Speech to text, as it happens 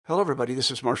Hello, everybody. This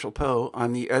is Marshall Poe.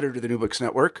 I'm the editor of the New Books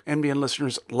Network. NBN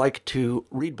listeners like to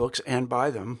read books and buy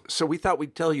them. So we thought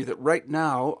we'd tell you that right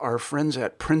now, our friends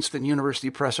at Princeton University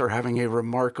Press are having a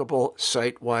remarkable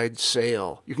site-wide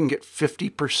sale. You can get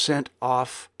 50%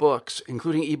 off books,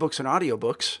 including ebooks and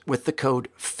audiobooks, with the code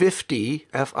 50,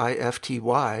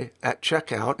 F-I-F-T-Y, at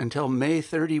checkout until May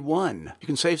 31. You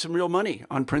can save some real money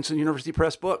on Princeton University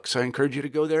Press books. I encourage you to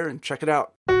go there and check it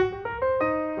out.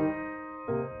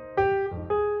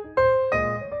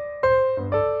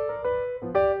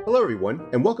 Hello everyone,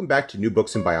 and welcome back to New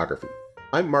Books in Biography.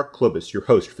 I'm Mark Klobus, your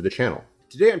host for the channel.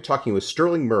 Today I'm talking with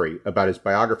Sterling Murray about his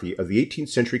biography of the 18th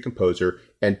century composer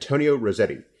Antonio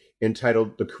Rossetti,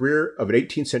 entitled The Career of an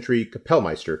 18th Century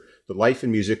Kapellmeister, The Life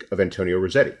and Music of Antonio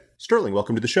Rossetti. Sterling,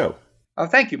 welcome to the show.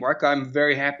 Thank you, Mark. I'm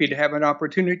very happy to have an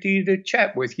opportunity to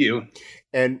chat with you.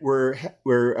 And we're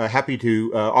happy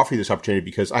to offer you this opportunity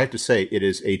because I have to say it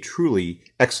is a truly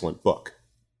excellent book.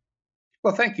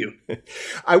 Well, thank you.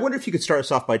 I wonder if you could start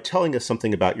us off by telling us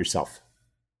something about yourself.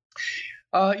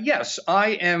 Yes,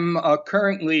 I am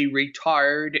currently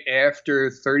retired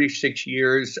after 36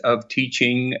 years of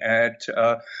teaching at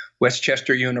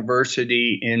Westchester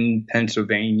University in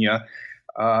Pennsylvania.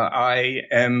 I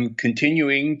am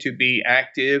continuing to be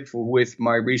active with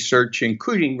my research,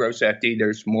 including Rossetti.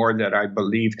 There's more that I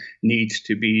believe needs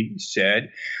to be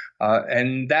said.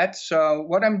 And that's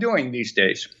what I'm doing these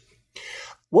days.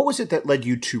 What was it that led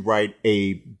you to write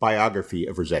a biography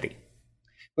of Rossetti?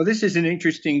 Well, this is an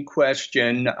interesting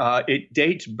question. It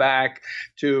dates back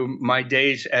to my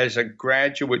days as a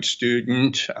graduate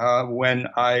student when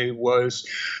I was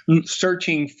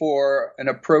searching for an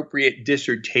appropriate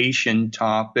dissertation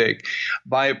topic.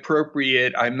 By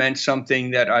appropriate, I meant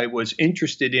something that I was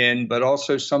interested in, but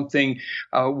also something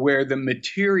where the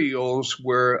materials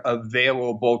were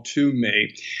available to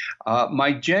me.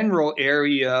 My general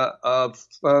area of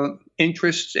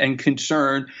interest and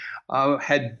concern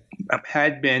had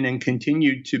been and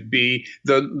continued to be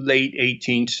the late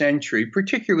 18th century,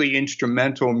 particularly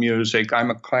instrumental music. I'm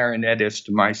a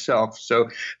clarinetist myself, so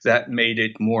that made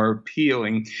it more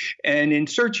appealing. And in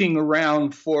searching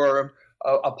around for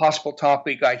a possible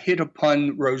topic, I hit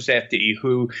upon Rossetti,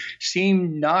 who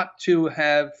seemed not to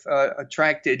have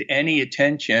attracted any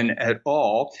attention at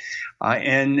all.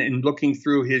 And in looking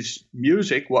through his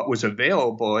music, what was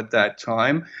available at that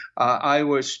time, I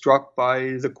was struck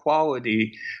by the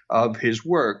quality of his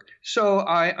work. So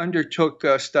I undertook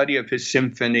a study of his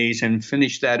symphonies and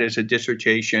finished that as a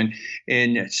dissertation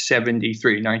in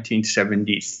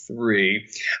 1973.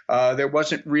 There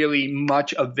wasn't really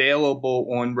much available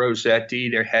on Rossetti.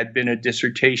 There had been a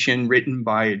dissertation written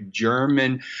by a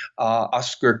German,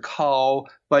 Oskar Kahl,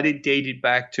 but it dated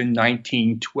back to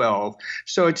 1912.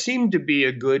 So it seemed to be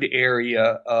a good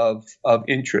area of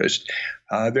interest.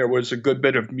 There was a good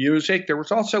bit of music. There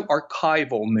was also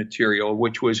archival material,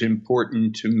 which was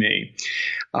important to me.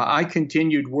 I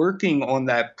continued working on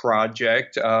that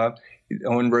project on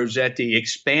Rossetti,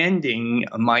 expanding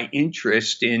my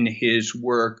interest in his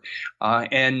work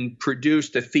and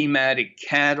produced a thematic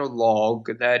catalog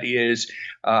that is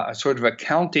a sort of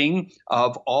accounting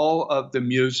of all of the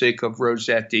music of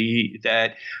Rossetti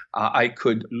that I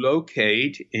could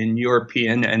locate in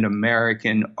European and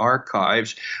American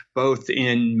archives, both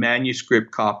in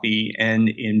manuscript copy and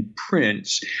in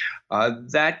prints.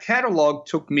 That catalog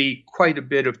took me quite a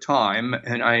bit of time,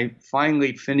 and I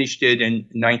finally finished it in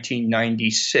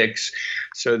 1996.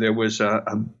 So there was a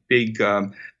big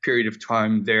period of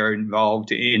time there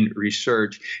involved in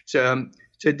research. It's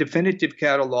a definitive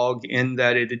catalog in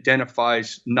that it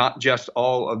identifies not just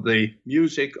all of the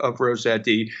music of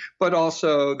Rossetti, but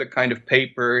also the kind of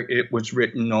paper it was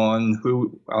written on,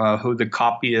 who the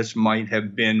copyists might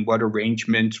have been, what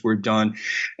arrangements were done,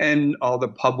 and all the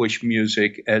published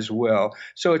music as well.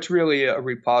 So it's really a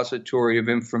repository of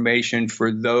information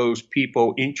for those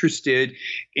people interested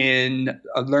in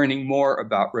learning more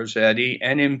about Rossetti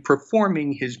and in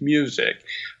performing his music.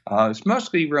 It's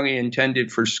mostly really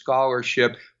intended for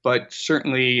scholarship, but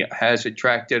certainly has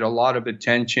attracted a lot of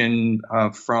attention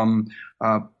from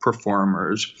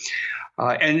performers.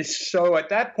 And so at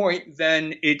that point,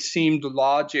 then it seemed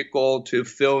logical to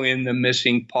fill in the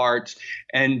missing parts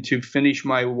and to finish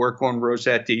my work on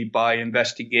Rossetti by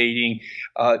investigating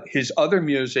his other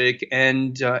music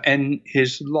and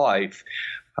his life.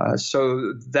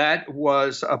 So that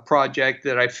was a project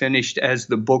that I finished as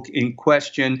the book in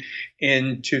question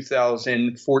in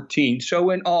 2014. So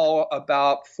in all,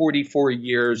 about 44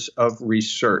 years of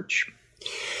research.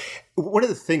 One of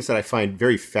the things that I find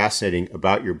very fascinating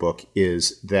about your book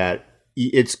is that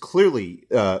it's clearly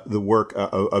the work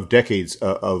of decades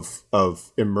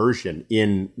of immersion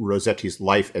in Rossetti's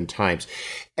life and times.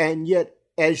 And yet,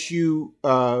 as you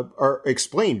are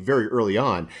explained very early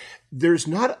on, there's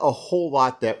not a whole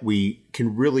lot that we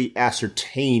can really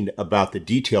ascertain about the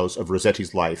details of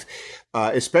Rossetti's life,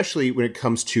 especially when it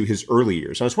comes to his early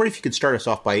years. I was wondering if you could start us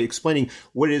off by explaining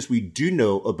what it is we do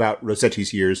know about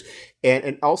Rossetti's years,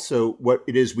 and also what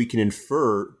it is we can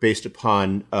infer based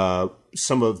upon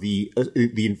some of the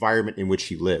environment in which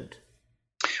he lived.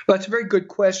 Well, that's a very good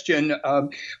question.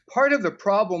 Part of the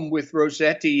problem with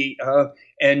Rossetti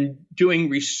and doing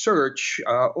research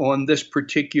on this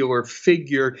particular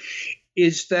figure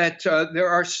is that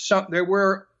there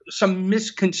were some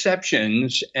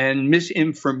misconceptions and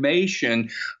misinformation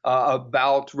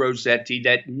about Rossetti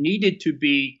that needed to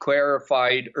be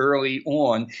clarified early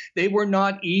on. They were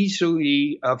not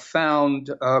easily found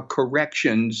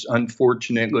corrections,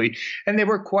 unfortunately, and they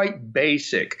were quite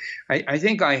basic. I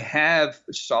think I have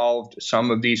solved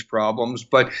some of these problems,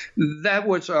 but that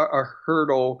was a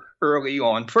hurdle early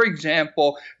on. For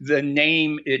example, the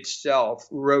name itself,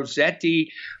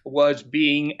 Rossetti, was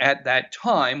being, at that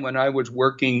time when I was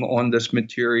working on this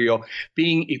material,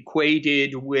 being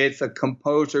equated with a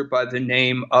composer by the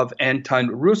name of Anton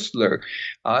Rüssler.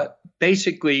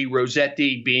 Basically,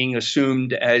 Rossetti being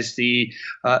assumed as the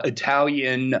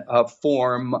Italian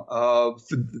form of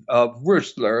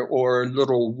Rüssler, or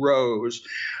Little Rose.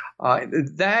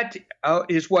 That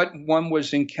is what one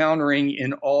was encountering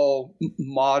in all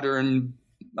modern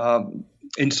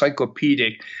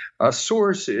encyclopedic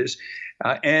sources.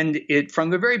 And from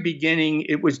the very beginning,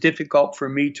 it was difficult for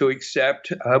me to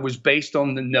accept. It was based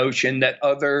on the notion that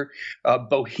other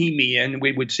Bohemian,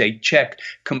 we would say Czech,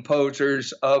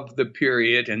 composers of the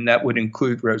period, and that would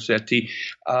include Rossetti,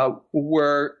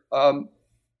 were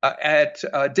at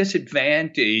a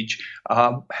disadvantage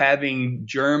having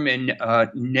German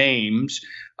names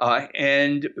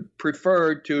and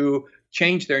preferred to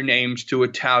change their names to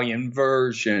Italian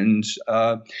versions.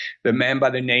 The man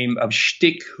by the name of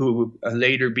Stick, who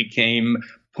later became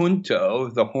Punto,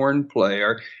 the horn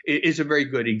player, is a very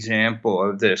good example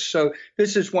of this. So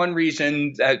this is one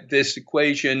reason that this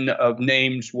equation of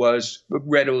names was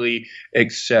readily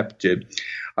accepted.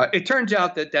 It turns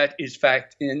out that that is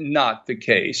fact not the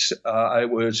case. I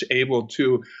was able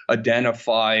to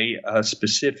identify a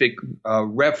specific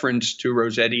reference to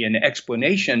Rossetti, an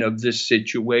explanation of this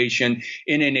situation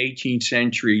in an 18th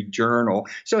century journal.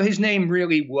 So his name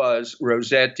really was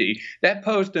Rossetti. That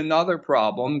posed another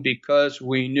problem because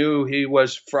we knew he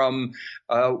was from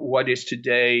what is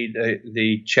today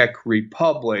the Czech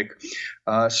Republic.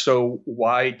 So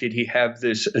why did he have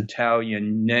this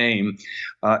Italian name?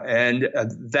 And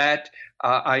that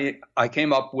I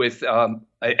came up with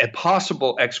a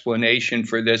possible explanation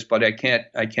for this, but I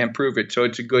can't prove it. So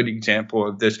it's a good example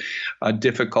of this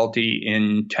difficulty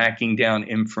in tracking down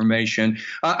information.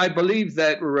 I believe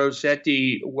that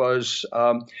Rossetti was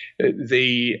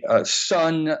the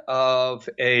son of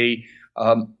a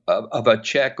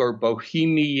Czech or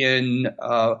Bohemian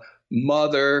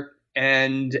mother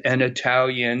and an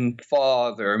Italian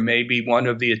father, maybe one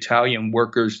of the Italian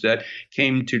workers that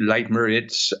came to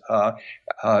Leitmeritz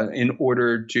in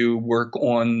order to work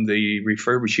on the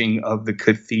refurbishing of the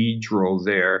cathedral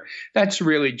there. That's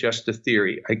really just a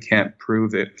theory. I can't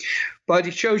prove it. But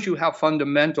it shows you how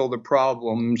fundamental the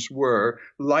problems were.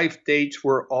 Life dates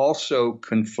were also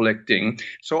conflicting.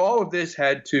 So all of this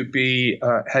had to be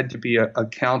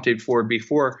accounted for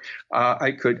before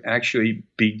I could actually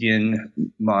begin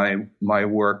my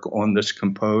work on this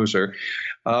composer.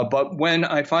 But when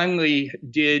I finally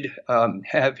did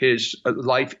have his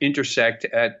life intersect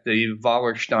at the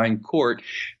Wallerstein court,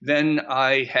 then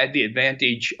I had the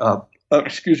advantage of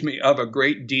a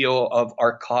great deal of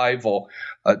archival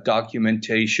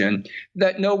documentation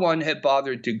that no one had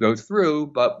bothered to go through.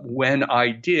 But when I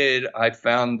did, I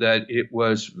found that it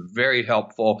was very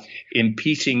helpful in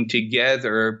piecing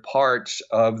together parts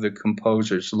of the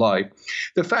composer's life.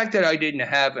 The fact that I didn't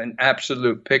have an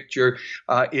absolute picture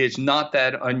is not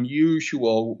that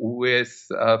unusual with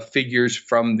figures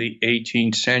from the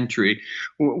 18th century.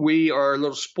 We are a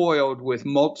little spoiled with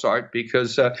Mozart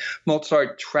because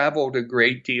Mozart traveled a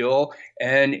great deal,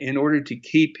 and in order to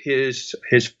keep his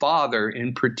father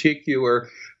in particular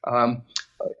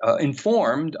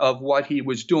informed of what he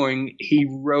was doing, he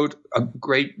wrote a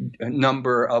great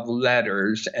number of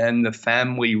letters, and the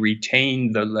family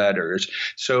retained the letters.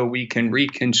 So we can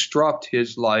reconstruct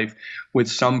his life with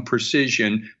some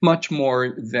precision, much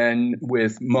more than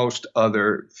with most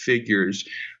other figures,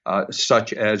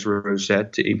 such as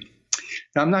Rossetti.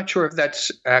 Now, I'm not sure if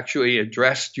that's actually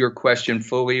addressed your question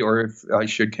fully or if I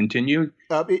should continue.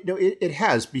 It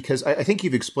has, because I think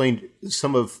you've explained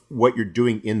some of what you're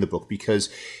doing in the book, because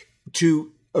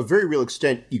to a very real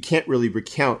extent, you don't really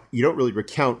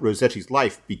recount Rossetti's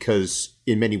life, because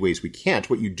in many ways we can't.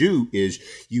 What you do is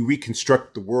you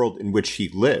reconstruct the world in which he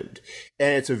lived.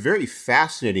 And it's a very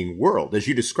fascinating world. As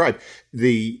you describe,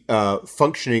 the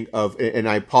functioning of, and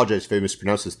I apologize if I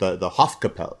mispronounce this, the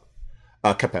Hofkapelle.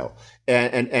 Kapelle,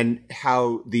 and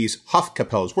how these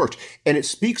Hofkapelles worked. And it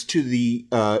speaks to the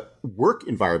work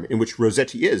environment in which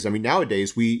Rossetti is. I mean,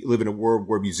 nowadays we live in a world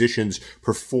where musicians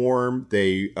perform,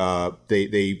 they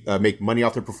make money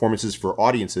off their performances for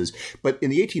audiences. But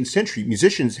in the 18th century,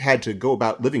 musicians had to go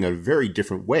about living a very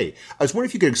different way. I was wondering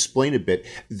if you could explain a bit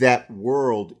that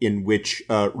world in which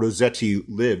Rossetti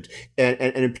lived, and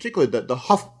in particular the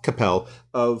Hofkapelle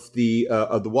of the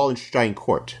Wallenstein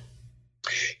court.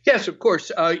 Yes, of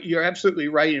course. You're absolutely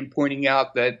right in pointing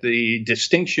out that the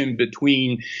distinction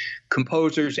between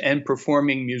composers and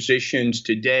performing musicians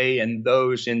today and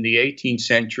those in the 18th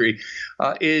century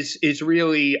is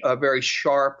really a very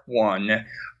sharp one,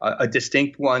 a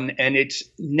distinct one, and it's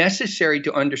necessary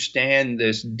to understand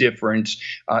this difference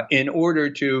in order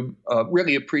to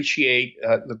really appreciate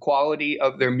the quality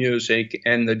of their music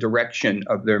and the direction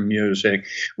of their music.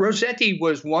 Rossetti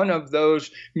was one of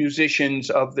those musicians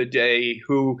of the day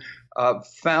who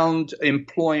found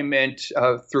employment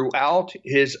throughout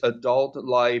his adult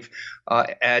life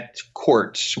at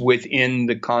courts within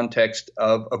the context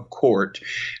of a court.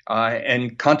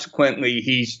 And consequently,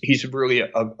 he's really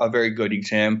a very good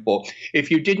example.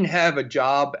 If you didn't have a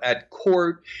job at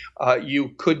court, you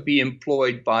could be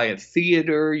employed by a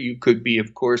theater. You could be,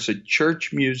 of course, a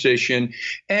church musician.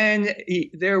 And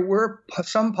there were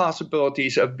some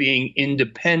possibilities of being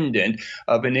independent,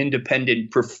 of an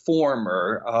independent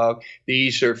performer.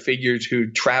 These are figures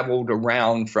who traveled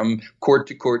around from court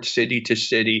to court, city to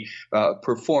city,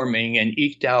 performing and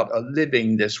eked out a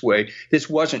living this way. This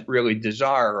wasn't really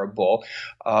desirable.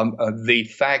 The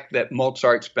fact that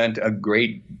Mozart spent a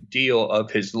great deal of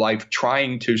his life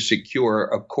trying to secure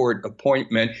a court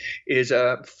appointment is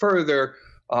a further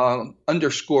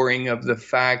underscoring of the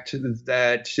fact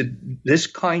that this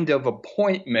kind of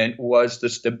appointment was the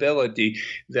stability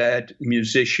that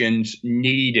musicians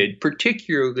needed,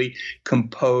 particularly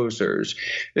composers.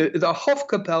 The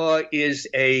Hofkapelle is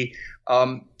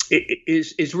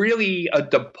is really a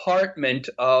department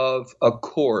of a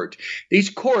court. These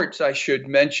courts, I should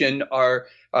mention, are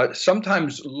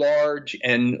sometimes large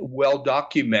and well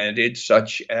documented,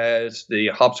 such as the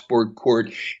Habsburg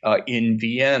court in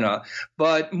Vienna.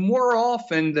 But more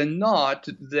often than not,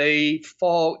 they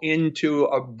fall into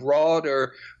a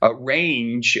broader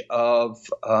range of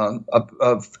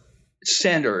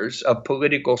centers, of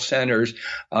political centers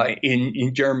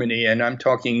in Germany, and I'm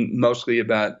talking mostly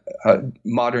about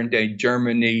modern-day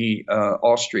Germany,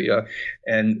 Austria,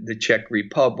 and the Czech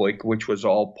Republic, which was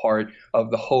all part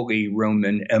of the Holy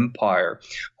Roman Empire.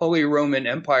 Holy Roman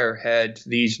Empire had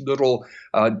these little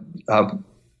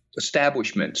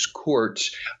establishments,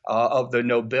 courts of the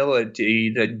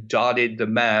nobility that dotted the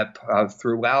map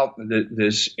throughout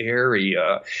this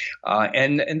area.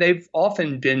 And they've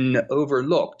often been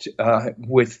overlooked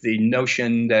with the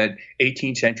notion that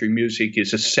 18th century music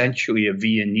is essentially a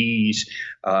Viennese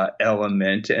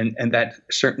element, and that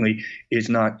certainly is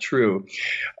not true.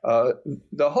 The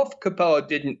Hofkapelle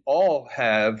didn't all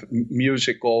have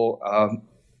musical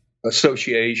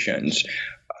associations.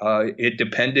 It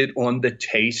depended on the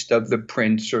taste of the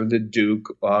prince or the duke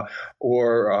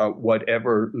or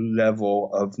whatever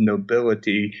level of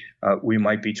nobility we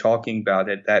might be talking about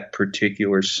at that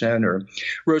particular center.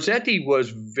 Rossetti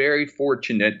was very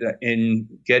fortunate in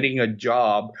getting a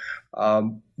job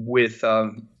with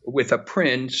a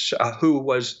prince who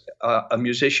was a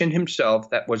musician himself.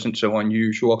 That wasn't so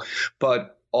unusual,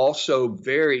 but also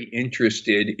very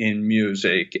interested in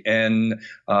music and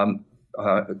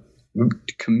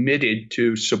committed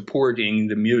to supporting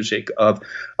the music of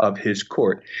his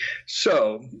court.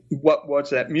 So what was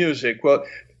that music? Well,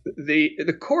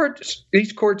 the courts,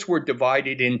 these courts were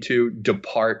divided into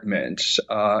departments,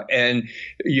 and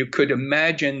you could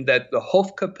imagine that the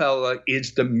Hofkapelle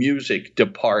is the music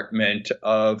department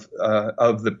of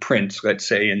the prince, let's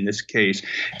say in this case,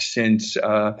 since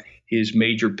his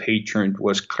major patron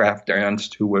was Graf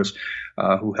Ernst, who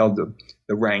held the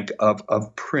rank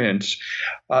of prince.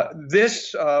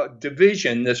 This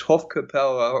division, this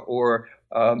Hofkapelle or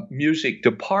music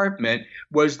department,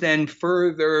 was then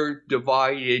further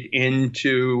divided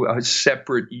into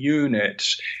separate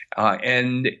units,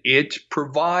 and it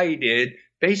provided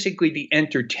basically the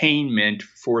entertainment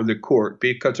for the court,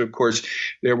 because, of course,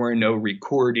 there were no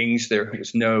recordings, there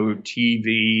was no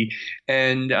TV,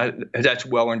 and that's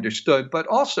well understood. But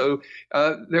also,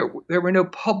 there were no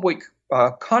public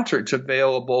concerts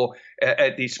available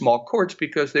at these small courts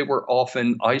because they were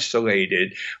often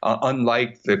isolated,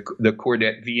 unlike the court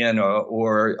at Vienna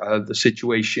or the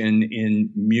situation in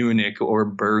Munich or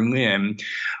Berlin.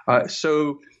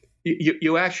 So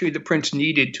you actually, the prince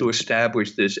needed to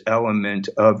establish this element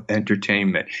of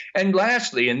entertainment. And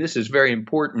lastly, and this is very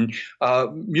important,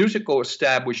 musical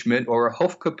establishment or a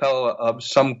Hofkapelle of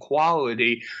some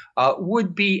quality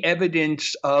would be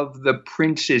evidence of the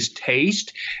prince's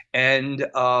taste and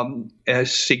a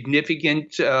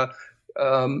significant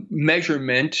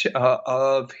measurement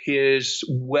of his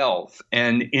wealth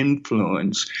and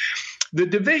influence. The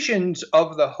divisions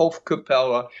of the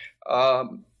Hofkapelle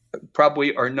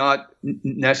probably are not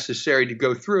necessary to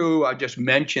go through. I just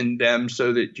mentioned them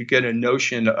so that you get a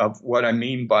notion of what I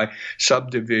mean by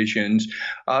subdivisions.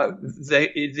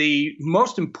 The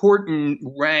most important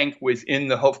rank within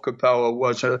the Hofkapelle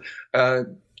was a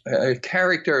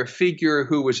character, a figure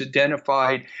who was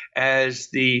identified as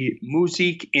the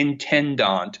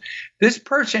Musikintendant. This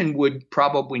person would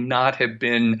probably not have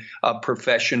been a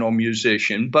professional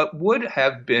musician, but would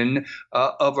have been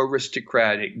of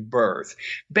aristocratic birth.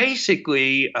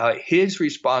 Basically, his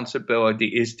responsibility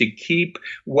is to keep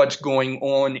what's going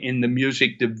on in the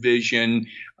music division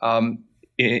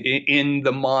in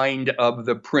the mind of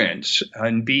the prince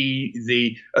and be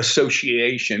the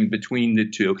association between the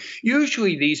two.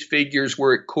 Usually these figures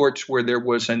were at courts where there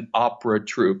was an opera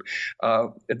troupe.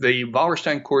 The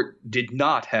Wallerstein court did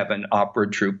not have an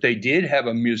opera troupe. They did have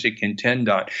a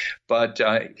Musikintendant, but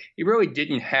he really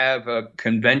didn't have a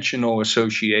conventional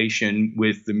association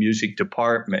with the music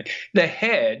department. The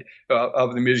head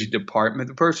of the music department,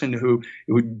 the person who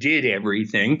did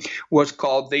everything, was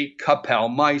called the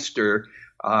Kapellmeister.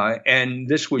 And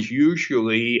this was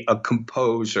usually a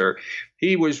composer.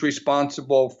 He was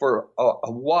responsible for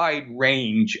a wide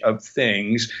range of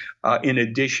things in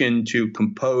addition to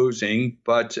composing,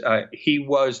 but he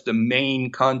was the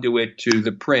main conduit to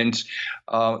the prince,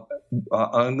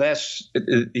 unless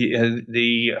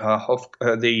the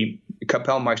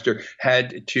Kapellmeister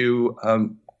had to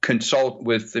consult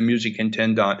with the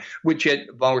Musikintendant, which at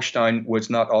Wallerstein was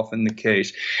not often the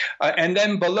case. And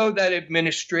then below that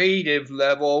administrative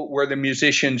level were the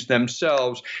musicians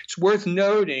themselves. It's worth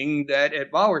noting that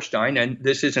at Wallerstein, and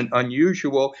this isn't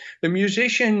unusual, the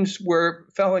musicians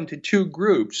fell into two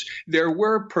groups. There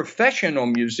were professional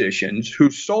musicians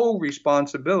whose sole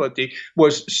responsibility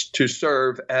was to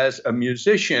serve as a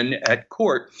musician at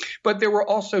court, but there were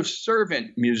also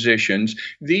servant musicians.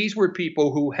 These were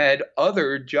people who had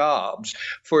other jobs.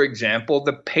 For example,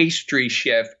 the pastry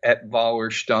chef at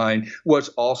Wallerstein was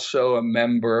also a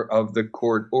member of the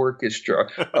court orchestra,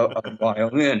 a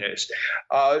violinist.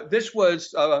 This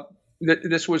was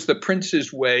the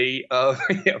prince's way of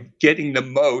getting the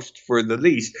most for the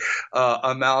least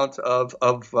amount of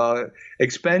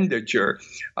expenditure.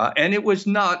 And it was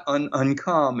not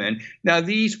uncommon. Now,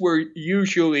 these were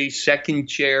usually second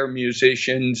chair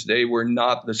musicians. They were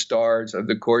not the stars of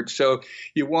the court. So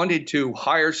you wanted to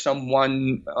hire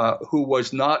someone who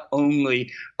was not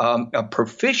only a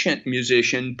proficient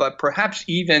musician, but perhaps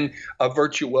even a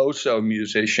virtuoso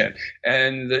musician.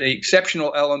 And the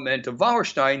exceptional element of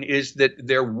Wallerstein is that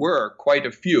there were quite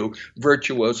a few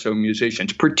virtuoso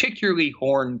musicians, particularly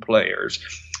horn players.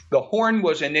 The horn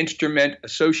was an instrument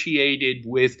associated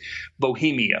with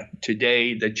Bohemia,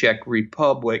 today the Czech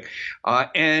Republic,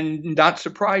 and not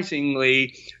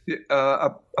surprisingly,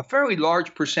 a fairly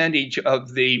large percentage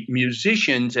of the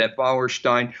musicians at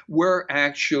Wallerstein were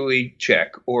actually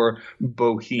Czech or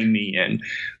Bohemian.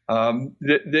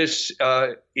 This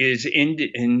is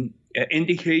in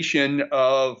indication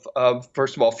of,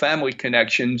 first of all, family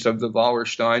connections of the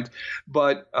Wallersteins,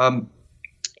 but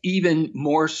even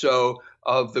more so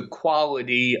of the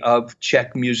quality of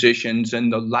Czech musicians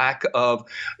and the lack of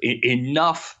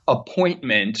enough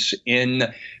appointments in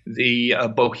the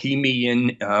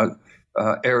Bohemian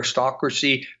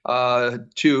aristocracy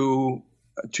to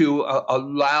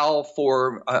allow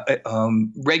for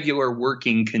regular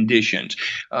working conditions.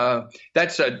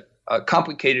 That's a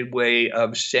complicated way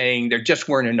of saying there just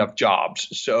weren't enough jobs.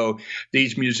 So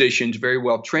these musicians, very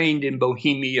well trained in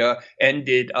Bohemia,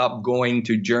 ended up going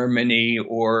to Germany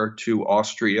or to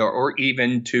Austria or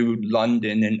even to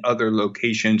London and other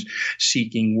locations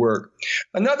seeking work.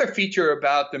 Another feature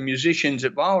about the musicians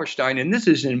at Wallerstein, and this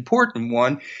is an important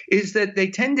one, is that they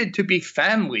tended to be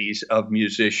families of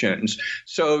musicians.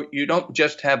 So you don't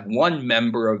just have one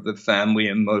member of the family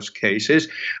in most cases.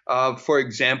 For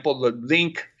example, the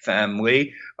Link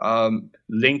family.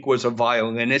 Link was a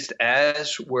violinist,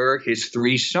 as were his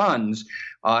three sons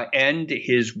and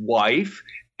his wife,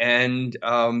 and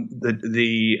and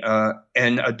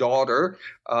a daughter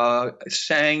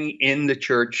sang in the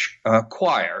church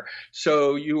choir.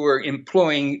 So you were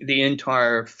employing the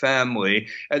entire family.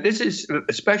 This is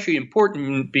especially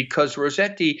important because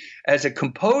Rossetti, as a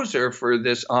composer for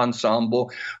this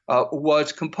ensemble,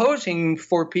 was composing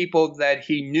for people that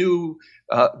he knew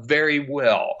very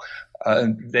well.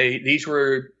 These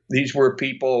were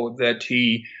people that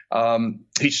he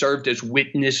served as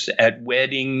witness at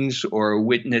weddings or a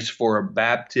witness for a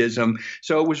baptism.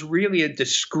 So it was really a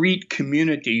discrete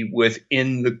community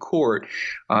within the court,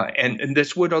 and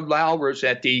this would allow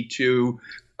Rossetti to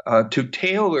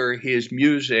tailor his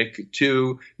music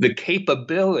to the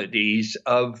capabilities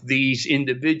of these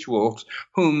individuals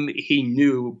whom he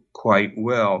knew quite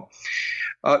well.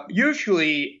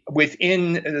 Usually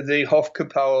within the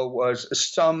Hofkapelle was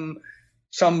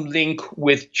some link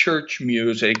with church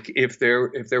music if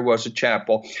there was a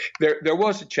chapel. There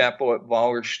was a chapel at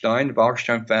Wallerstein. The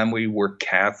Wallerstein family were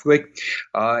Catholic,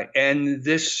 and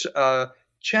this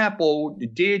chapel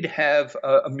did have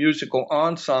a musical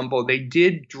ensemble. They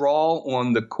did draw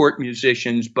on the court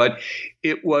musicians, but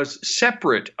it was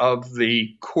separate of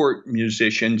the court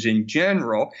musicians in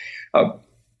general.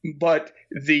 But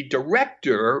the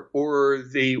director, or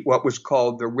what was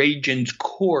called the Regens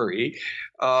Chori,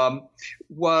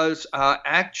 was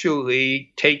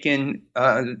actually taken.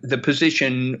 The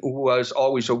position was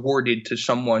always awarded to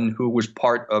someone who was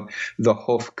part of the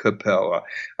Hofkapelle.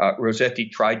 Rossetti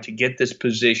tried to get this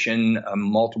position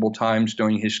multiple times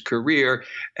during his career,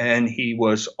 and he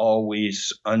was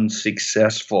always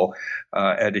unsuccessful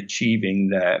at achieving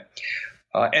that.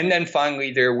 And then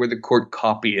finally, there were the court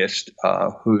copyists,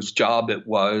 whose job it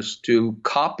was to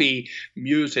copy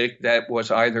music that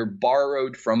was either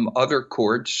borrowed from other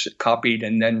courts, copied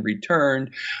and then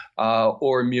returned,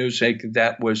 or music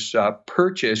that was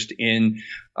purchased in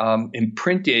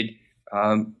printed,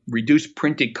 reduced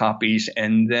printed copies,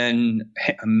 and then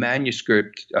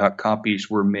manuscript copies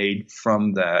were made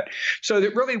from that. So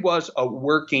it really was a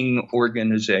working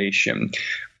organization.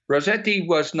 Rossetti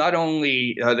was not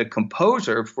only the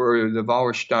composer for the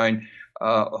Wallerstein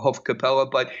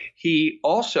Hofkapelle, but he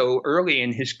also, early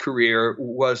in his career,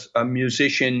 was a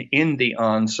musician in the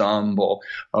ensemble.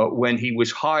 When he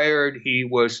was hired, he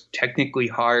was technically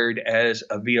hired as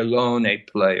a violone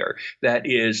player, that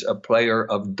is, a player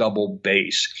of double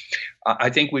bass.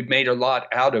 I think we've made a lot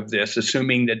out of this,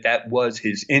 assuming that was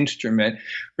his instrument.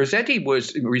 Rossetti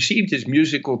received his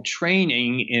musical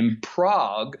training in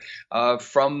Prague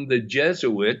from the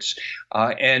Jesuits,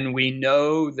 and we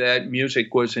know that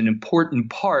music was an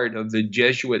important part of the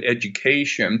Jesuit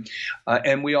education.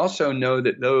 And we also know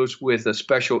that those with a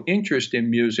special interest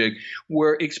in music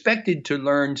were expected to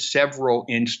learn several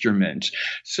instruments.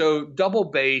 So double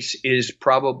bass is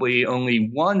probably only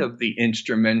one of the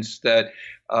instruments that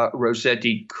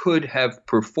Rossetti could have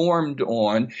performed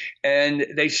on, and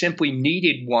they simply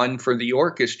needed one for the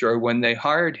orchestra when they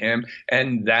hired him,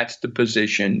 and that's the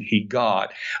position he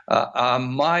got.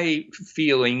 My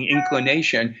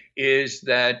inclination is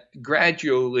that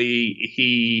gradually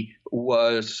he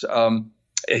was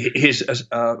his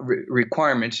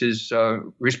requirements, his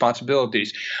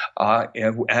responsibilities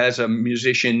as a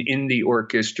musician in the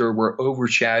orchestra were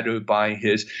overshadowed by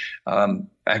his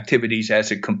activities as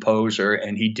a composer,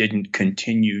 and he didn't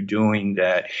continue doing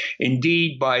that.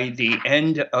 Indeed, by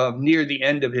near the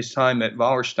end of his time at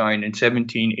Wallerstein in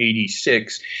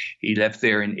 1786, he left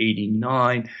there in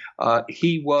 89,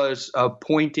 he was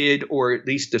appointed, or at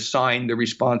least assigned, the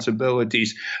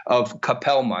responsibilities of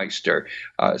Kapellmeister.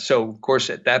 So, of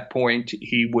course, at that point,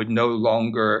 he would no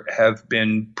longer have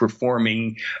been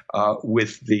performing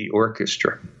with the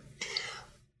orchestra.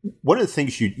 One of the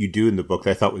things you do in the book that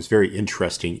I thought was very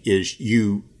interesting is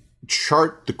you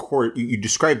chart the court. You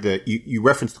describe you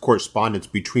reference the correspondence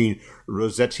between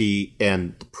Rossetti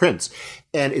and the Prince.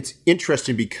 And it's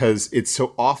interesting because it's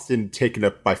so often taken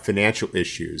up by financial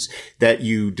issues that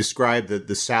you describe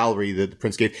the salary that the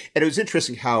Prince gave. And it was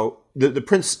interesting how the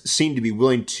Prince seemed to be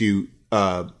willing to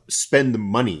spend the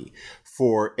money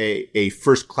for a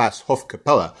first-class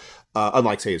Hofkapelle.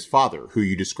 unlike, say, his father, who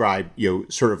you describe,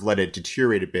 sort of let it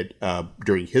deteriorate a bit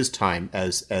during his time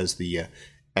as the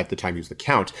at the time he was the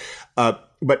count.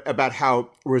 But about how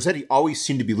Rossetti always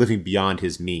seemed to be living beyond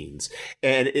his means.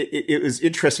 And it was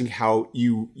interesting how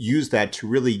you use that to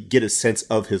really get a sense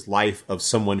of his life, of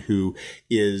someone who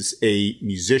is a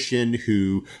musician,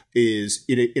 who is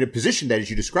in a position that,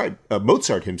 as you described,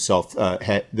 Mozart himself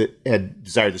had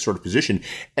desired this sort of position.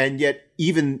 And yet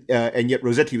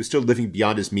Rossetti was still living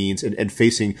beyond his means and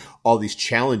facing all these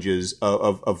challenges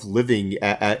of living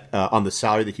on the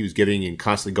salary that he was getting and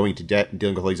constantly going into debt and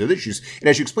dealing with all these other issues. And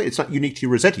as you explained, it's not unique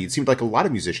to Rossetti. It seemed like a lot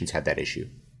of musicians had that issue.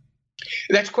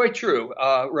 That's quite true.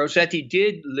 Rossetti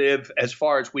did live, as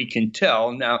far as we can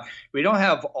tell. Now, we don't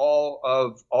have all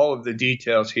of the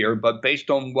details here, but based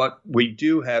on what we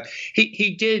do have,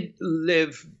 he did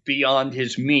live beyond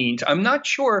his means. I'm not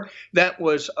sure that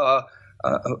was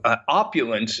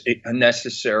opulence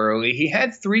necessarily. He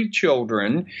had 3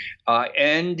 children,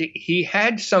 and he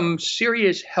had some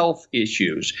serious health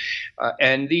issues.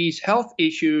 And these health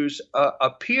issues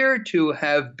appear to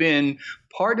have been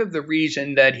part of the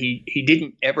reason that he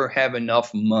didn't ever have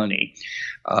enough money.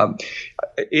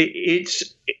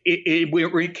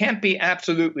 We can't be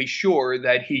absolutely sure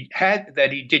that he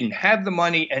didn't have the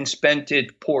money and spent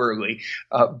it poorly.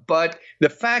 But the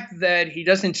fact that he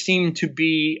doesn't seem to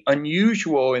be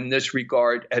unusual in this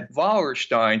regard at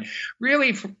Wallerstein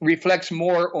really reflects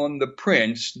more on the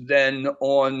Prince than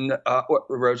on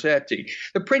Rossetti.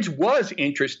 The Prince was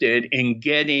interested in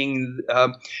getting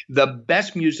the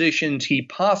best musicians he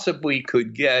possibly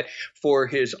could get for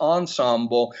his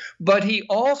ensemble, but he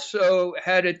also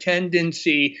had a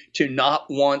tendency to not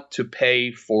want to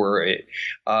pay for it.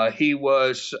 He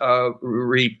was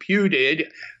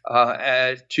reputed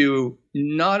to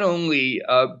not only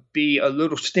be a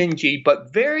little stingy,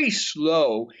 but very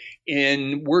slow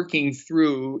in working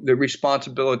through the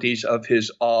responsibilities of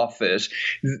his office.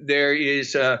 There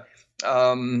is a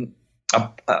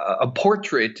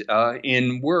portrait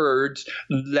in words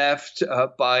left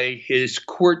by his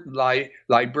court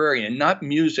librarian, not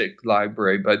music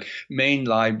library, but main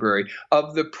library,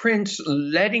 of the Prince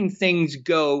letting things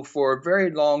go for a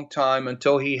very long time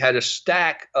until he had a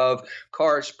stack of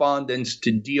correspondence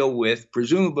to deal with.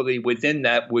 Presumably within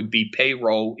that would be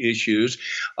payroll issues.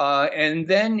 And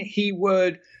then he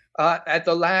would at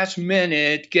the last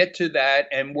minute get to that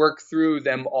and work through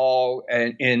them all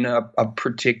in a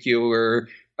particular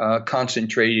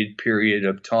concentrated period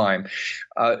of time.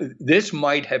 This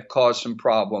might have caused some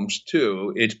problems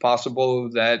too. It's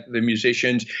possible that the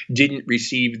musicians didn't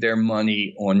receive their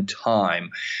money on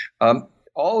time.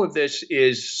 All of this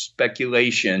is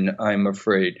speculation, I'm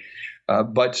afraid.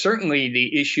 But certainly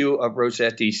the issue of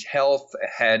Rossetti's health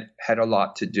had a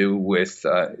lot to do with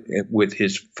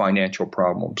his financial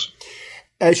problems.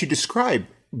 As you described,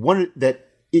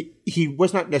 he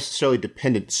was not necessarily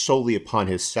dependent solely upon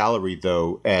his salary,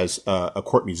 though, as a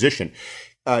court musician.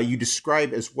 You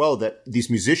describe as well that these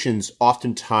musicians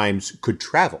oftentimes could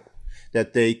travel,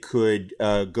 that they could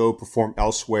go perform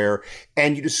elsewhere,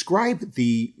 and you describe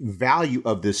the value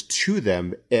of this to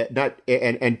them,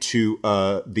 and to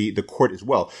the court as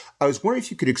well. I was wondering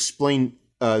if you could explain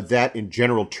that in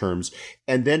general terms,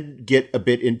 and then get a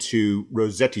bit into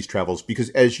Rossetti's travels, because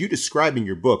as you describe in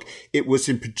your book, it was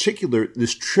in particular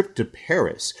this trip to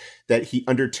Paris that he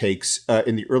undertakes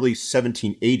in the early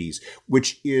 1780s,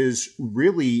 which is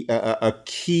really a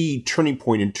key turning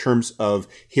point in terms of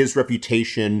his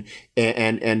reputation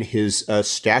and his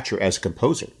stature as a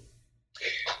composer.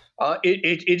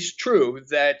 It's true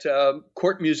that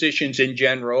court musicians in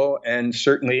general, and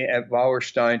certainly at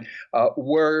Wallerstein,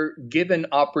 were given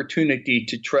opportunity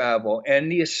to travel.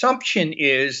 And the assumption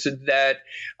is that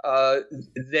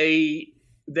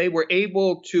they were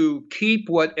able to keep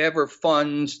whatever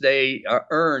funds they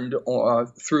earned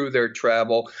through their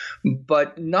travel,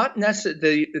 but not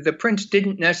the Prince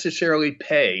didn't necessarily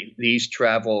pay these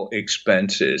travel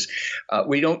expenses.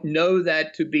 We don't know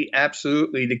that to be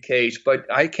absolutely the case, but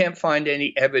I can't find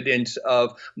any evidence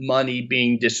of money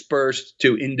being dispersed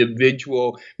to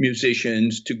individual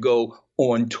musicians to go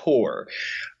on tour.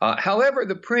 However,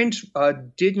 the Prince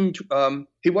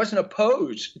he wasn't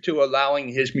opposed to allowing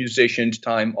his musicians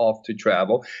time off to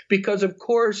travel because, of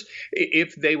course,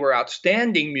 if they were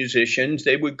outstanding musicians,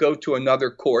 they would go to another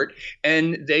court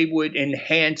and they would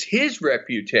enhance his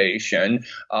reputation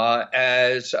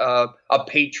as a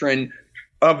patron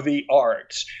of the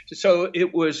arts. So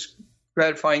it was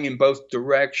gratifying in both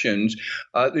directions.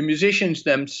 The musicians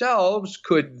themselves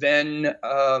could then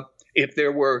if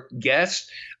there were guests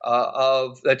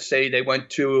let's say they went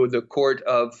to the court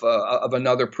of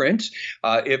another prince,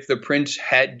 if the prince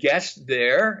had guests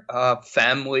there,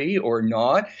 family or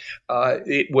not,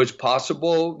 it was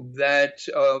possible that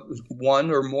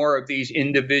one or more of these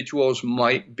individuals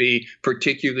might be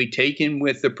particularly taken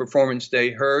with the performance they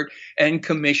heard and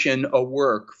commission a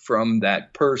work from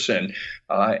that person.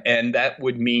 And that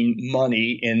would mean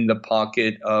money in the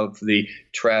pocket of the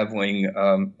traveling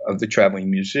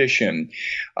musician.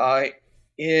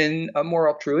 In a more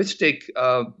altruistic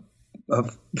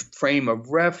frame of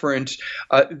reference,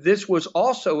 this was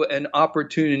also an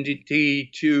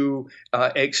opportunity to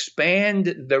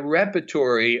expand the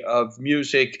repertory of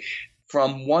music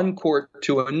from one court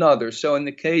to another. So in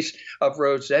the case of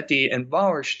Rossetti and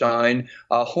Wallerstein,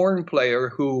 a horn player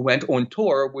who went on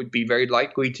tour would be very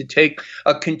likely to take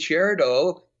a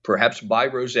concerto, perhaps by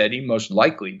Rossetti, most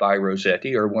likely by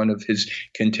Rossetti or one of his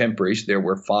contemporaries. There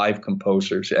were 5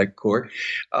 composers at court.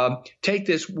 Take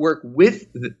this work with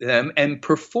them and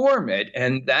perform it.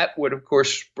 And that would, of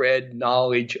course, spread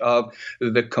knowledge of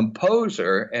the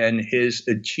composer and his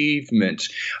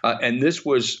achievements. And this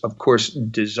was, of course,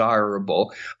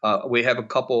 desirable. We have a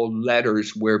couple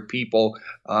letters where people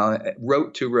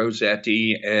wrote to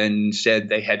Rossetti and said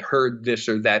they had heard this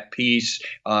or that piece,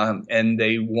 and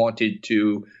they wanted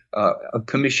to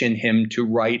commission him to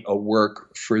write a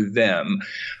work for them.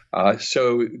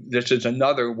 So this is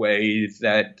another way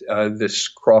that this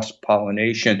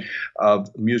cross-pollination of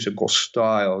musical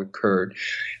style occurred.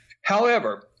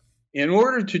 However, in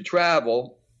order to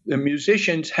travel, the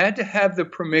musicians had to have the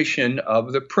permission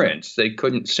of the prince. They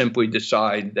couldn't simply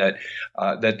decide that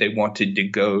they wanted to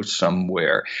go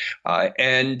somewhere.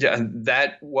 And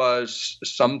that was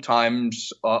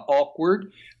sometimes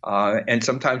awkward. And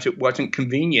sometimes it wasn't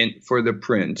convenient for the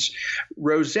prince.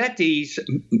 Rossetti's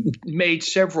made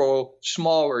several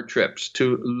smaller trips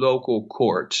to local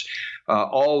courts,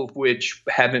 all of which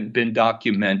haven't been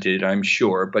documented, I'm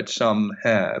sure, but some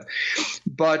have.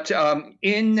 But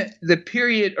in the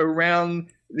period around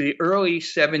the early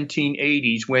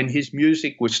 1780s, when his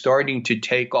music was starting to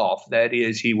take off, that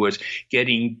is, he was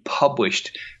getting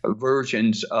published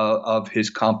versions of his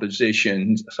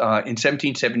compositions. In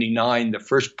 1779, the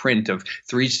first print of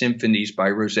 3 symphonies by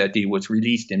Rossetti was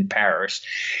released in Paris.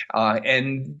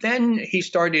 And then he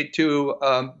started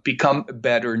to become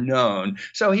better known.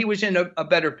 So he was in a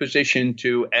better position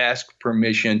to ask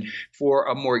permission for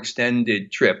a more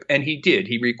extended trip. And he did.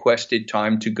 He requested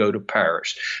time to go to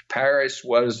Paris. Paris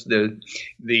was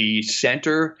the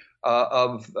center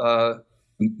of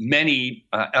many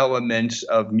elements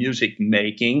of music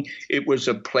making. It was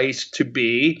a place to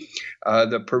be.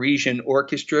 The Parisian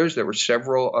orchestras, there were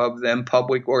several of them,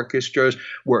 public orchestras,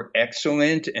 were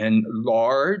excellent and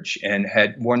large and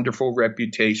had wonderful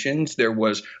reputations. There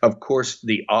was, of course,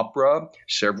 the opera,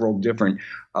 several different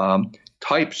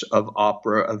types of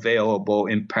opera available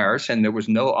in Paris, and there was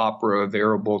no opera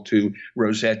available to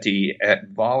Rossetti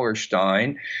at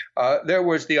Wallerstein. There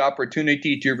was the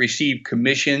opportunity to receive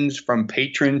commissions from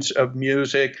patrons of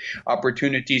music,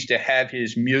 opportunities to have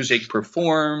his music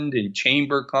performed in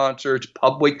chamber concerts,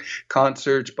 public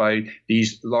concerts by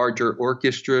these larger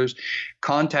orchestras,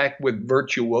 contact with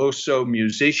virtuoso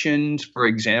musicians. For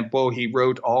example, he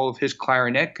wrote all of his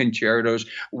clarinet concertos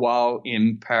while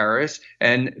in Paris,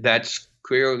 and that's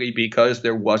clearly because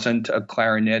there wasn't a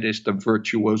clarinetist of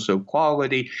virtuoso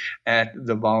quality at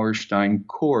the Wallerstein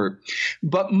court.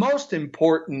 But most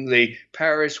importantly,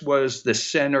 Paris was the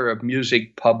center of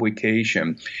music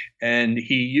publication. And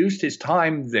he used his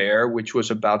time there, which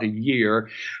was about a year,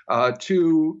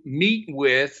 to meet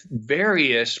with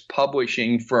various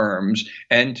publishing firms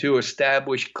and to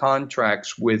establish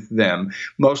contracts with them.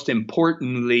 Most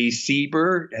importantly,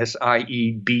 Sieber,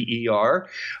 S-I-E-B-E-R,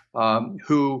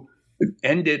 who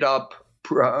ended up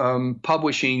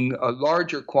publishing a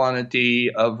larger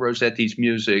quantity of Rossetti's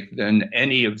music than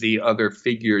any of the other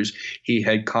figures he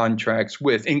had contracts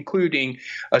with, including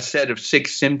a set of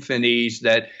 6 symphonies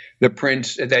that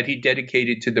he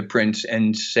dedicated to the prince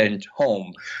and sent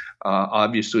home.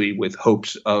 Obviously with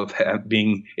hopes of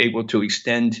being able to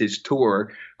extend his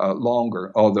tour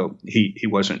longer, although he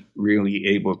wasn't really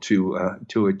able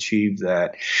to achieve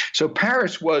that. So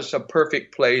Paris was a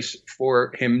perfect place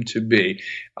for him to be,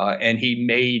 and he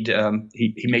made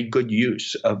good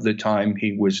use of the time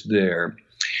he was there.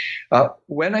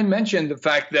 When I mentioned the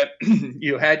fact that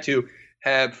you had to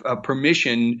have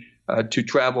permission to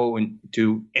travel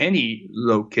to any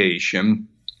location,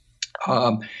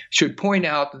 should point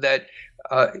out that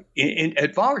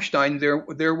at Wallerstein,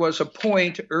 there was a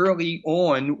point early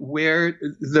on where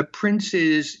the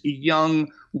prince's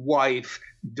young wife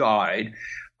died.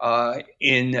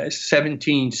 in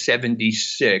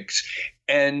 1776,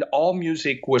 and all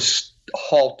music was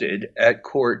halted at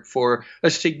court for a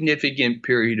significant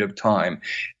period of time.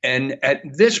 And at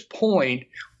this point,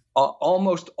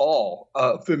 almost all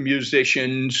of the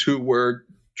musicians who were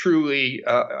truly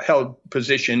held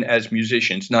position as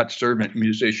musicians, not servant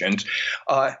musicians,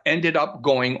 ended up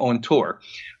going on tour.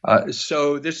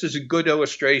 So this is a good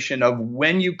illustration of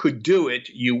when you could do it,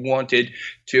 you wanted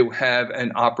to have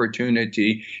an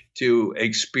opportunity to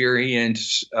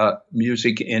experience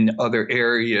music in other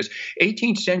areas.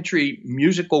 18th century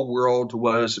musical world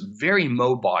was very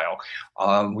mobile.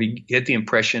 We get the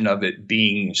impression of it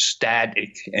being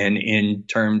static and in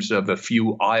terms of a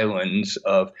few islands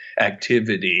of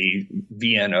activity,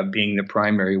 Vienna being the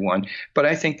primary one. But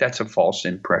I think that's a false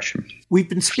impression. We've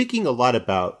been speaking a lot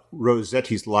about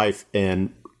Rossetti's life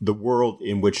and the world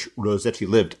in which Rossetti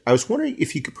lived. I was wondering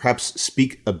if you could perhaps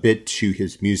speak a bit to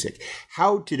his music.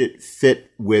 How did it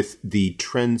fit with the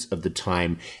trends of the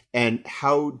time, and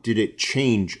how did it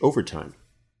change over time?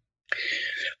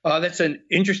 That's an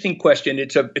interesting question.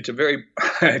 It's a very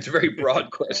it's a very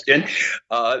broad question.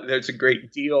 There's a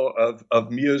great deal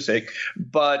of music,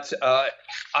 but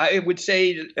I would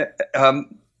say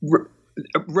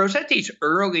Rossetti's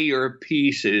earlier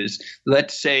pieces,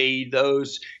 let's say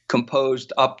those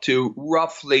composed up to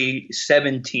roughly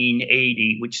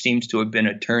 1780, which seems to have been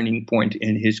a turning point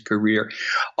in his career,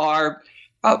 are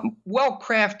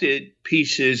well-crafted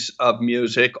pieces of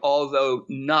music, although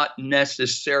not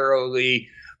necessarily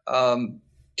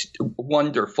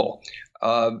wonderful.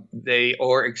 They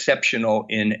are exceptional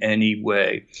in any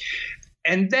way.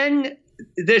 And then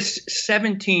this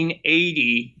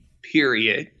 1780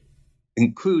 period,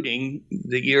 including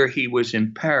the year he was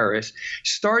in Paris,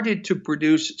 started to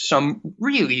produce some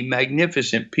really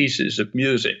magnificent pieces of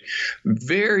music.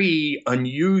 Very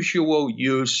unusual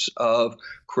use of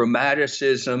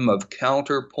chromaticism, of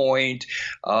counterpoint,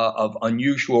 of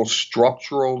unusual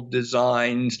structural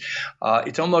designs.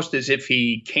 It's almost as if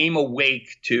he came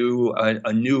awake to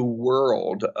a new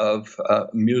world of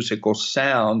musical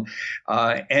sound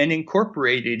and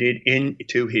incorporated it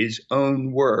into his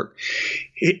own work.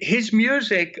 His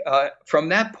music from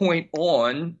that point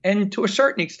on, and to a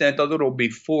certain extent a little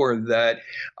before that,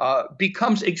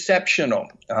 becomes exceptional.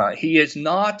 He is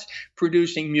not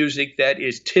producing music that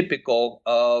is typical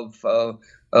of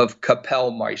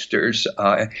Kapellmeisters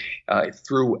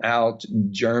throughout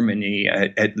Germany,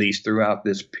 at least throughout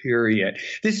this period.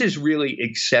 This is really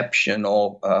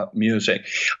exceptional music.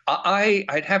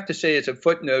 I'd have to say as a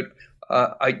footnote,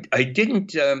 I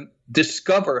didn't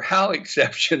discover how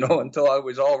exceptional until I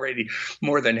was already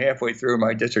more than halfway through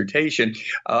my dissertation.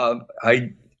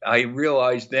 I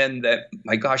realized then that,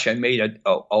 my gosh, I made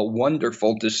a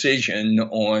wonderful decision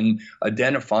on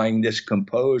identifying this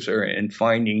composer and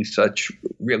finding such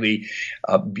really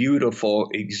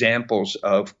beautiful examples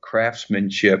of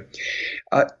craftsmanship.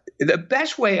 The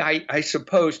best way, I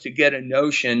suppose, to get a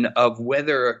notion of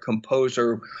whether a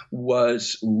composer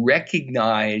was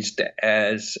recognized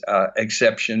as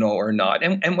exceptional or not,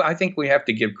 and I think we have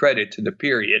to give credit to the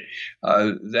period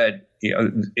that,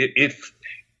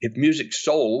 if music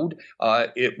sold,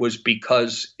 it was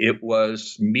because it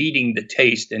was meeting the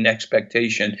taste and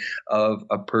expectation of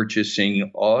a purchasing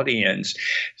audience.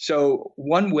 So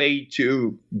one way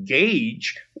to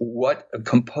gauge what a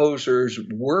composer's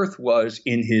worth was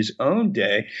in his own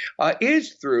day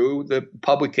is through the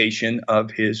publication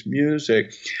of his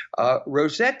music.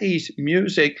 Rossetti's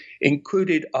music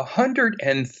included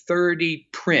 130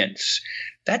 prints.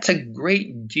 That's a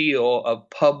great deal of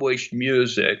published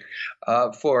music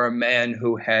for a man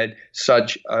who had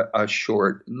such a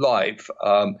short life,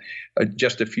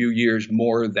 just a few years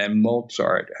more than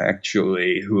Mozart,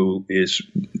 actually, who is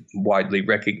widely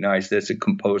recognized as a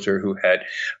composer who had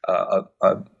a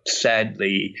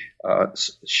sadly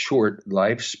short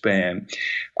lifespan.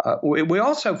 We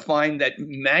also find that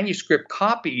manuscript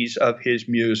copies of his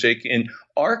music in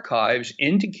archives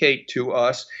indicate to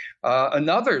us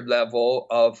another level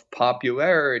of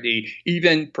popularity,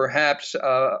 even perhaps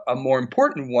a more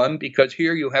important one, because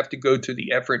here you have to go to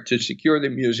the effort to secure the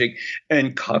music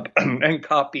and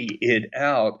copy it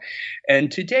out.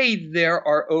 And today there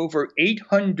are over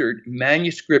 800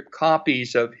 manuscript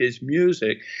copies of his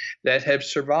music that have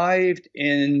survived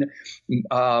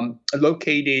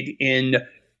located in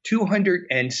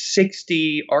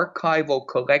 260 archival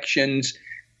collections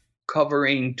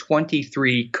covering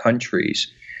 23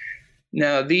 countries.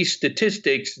 Now, these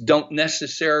statistics don't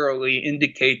necessarily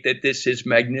indicate that this is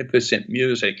magnificent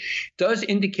music. It does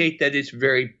indicate that it's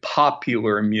very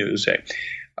popular music.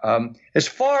 As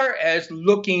far as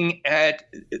looking at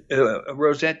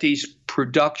Rossetti's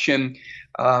production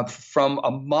from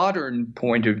a modern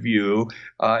point of view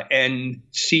and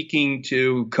seeking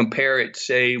to compare it,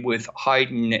 say, with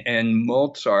Haydn and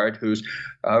Mozart, whose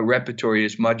repertory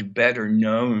is much better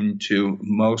known to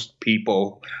most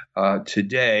people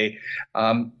today.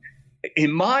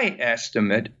 In my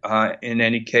estimate, in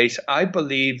any case, I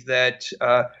believe that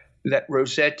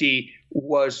Rossetti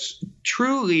was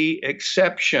truly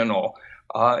exceptional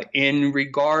in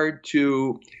regard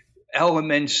to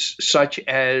elements such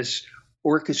as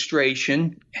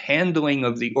orchestration. Handling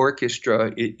of the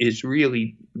orchestra is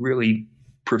really, really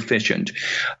proficient,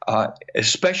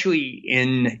 especially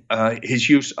in his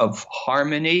use of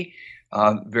harmony,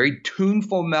 very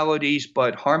tuneful melodies,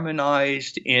 but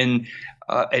harmonized in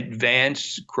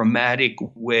advanced chromatic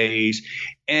ways,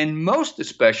 and most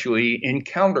especially in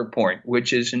counterpoint,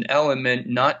 which is an element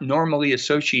not normally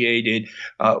associated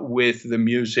with the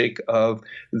music of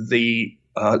the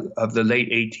late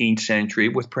 18th century,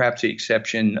 with perhaps the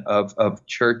exception of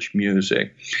church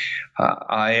music.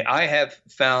 I have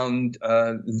found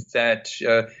that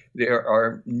there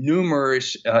are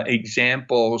numerous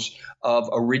examples of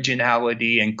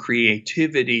originality and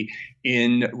creativity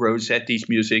in Rossetti's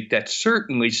music that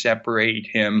certainly separate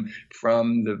him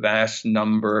from the vast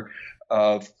number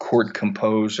of court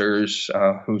composers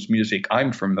whose music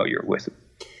I'm familiar with.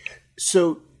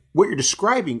 So what you're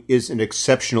describing is an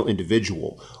exceptional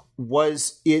individual.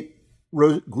 Was it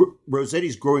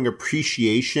Rossetti's growing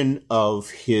appreciation of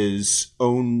his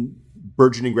own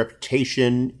burgeoning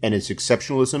reputation and his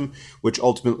exceptionalism, which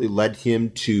ultimately led him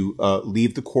to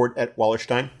leave the court at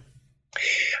Wallerstein?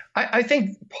 I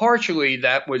think partially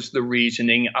that was the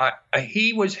reasoning.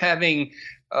 He was having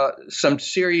some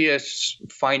serious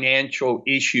financial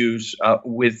issues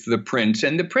with the prince,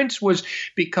 and the prince was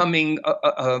becoming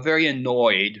very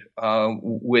annoyed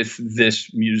with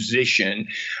this musician.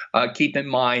 Keep in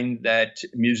mind that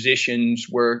musicians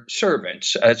were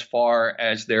servants as far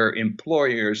as their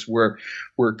employers were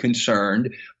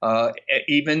concerned.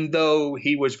 Even though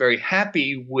he was very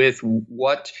happy with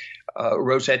what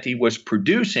Rossetti was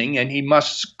producing, and he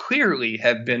must clearly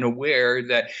have been aware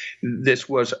that this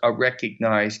was a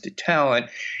recognized talent,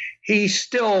 he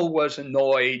still was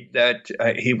annoyed that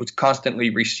he was constantly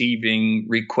receiving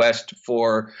requests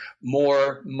for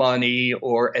more money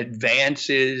or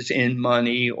advances in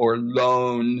money or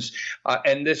loans.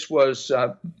 And this was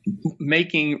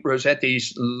making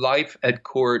Rossetti's life at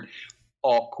court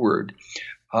awkward.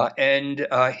 And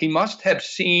he must have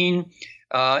seen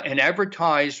an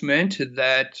advertisement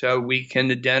that we can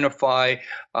identify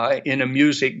in a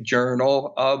music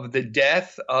journal of the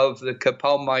death of the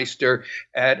Kapellmeister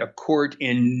at a court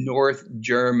in North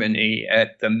Germany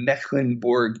at the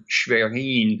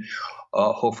Mecklenburg-Schwerin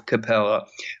Hofkapelle.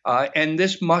 And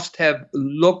this must have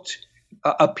looked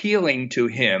appealing to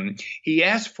him. He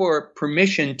asked for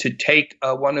permission to take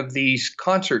one of these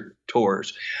concert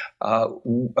tours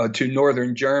to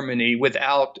northern Germany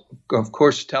without, of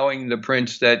course, telling the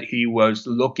prince that he was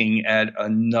looking at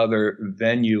another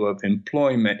venue of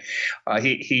employment.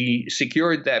 He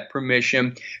secured that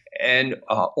permission, and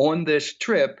on this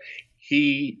trip,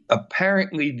 he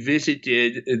apparently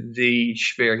visited the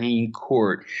Schwerin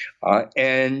court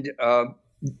and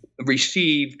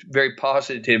received very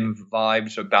positive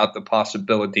vibes about the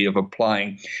possibility of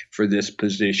applying for this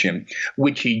position,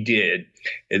 which he did.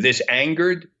 This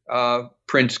angered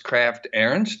Prince Kraft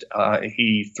Ernst.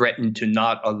 He threatened to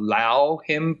not allow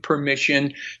him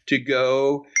permission to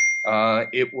go.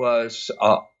 It was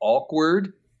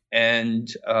awkward, and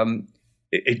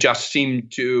it just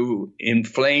seemed to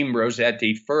inflame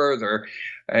Rossetti further.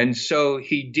 And so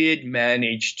he did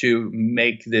manage to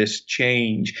make this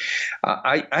change.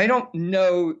 I don't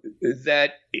know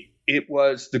that it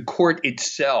was the court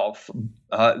itself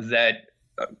that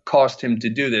caused him to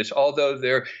do this, although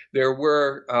there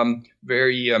were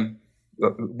very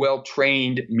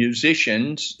well-trained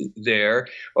musicians there.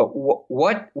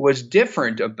 What was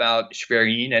different about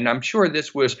Schwerin, and I'm sure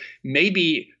this was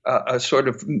maybe a sort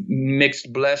of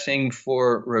mixed blessing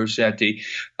for Rossetti,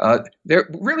 there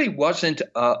really wasn't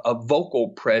a vocal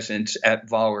presence at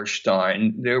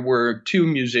Wallerstein. There were two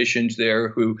musicians there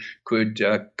who could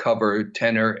cover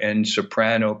tenor and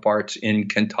soprano parts in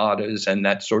cantatas and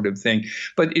that sort of thing.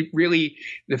 But it really,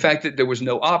 the fact that there was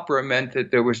no opera meant that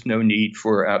there was no need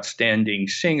for outstanding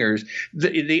singers.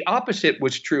 The opposite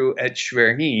was true at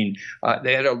Schwerin.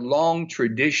 They had a long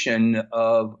tradition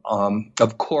of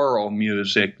choral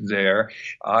music, music there.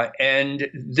 And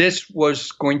this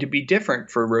was going to be different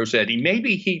for Rossetti.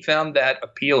 Maybe he found that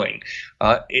appealing.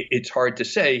 It's hard to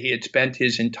say. He had spent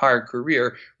his entire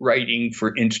career writing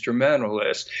for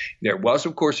instrumentalists. There was,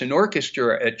 of course, an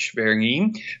orchestra at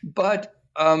Schwerin, but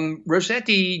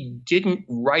Rossetti didn't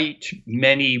write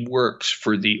many works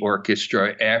for the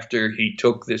orchestra after he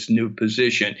took this new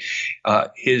position.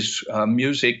 His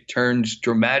music turns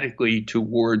dramatically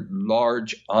toward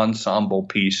large ensemble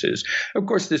pieces. Of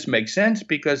course, this makes sense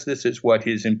because this is what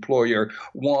his employer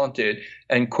wanted,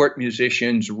 and court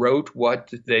musicians wrote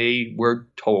what they were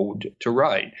told to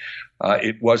write.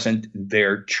 It wasn't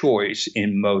their choice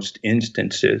in most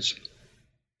instances.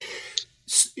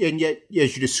 And yet,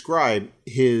 as you describe,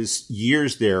 his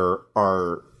years there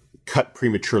are cut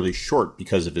prematurely short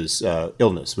because of his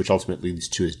illness, which ultimately leads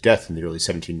to his death in the early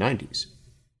 1790s.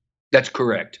 That's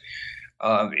correct.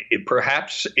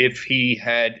 Perhaps if he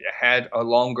had had a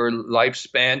longer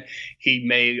lifespan, he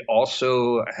may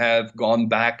also have gone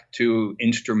back to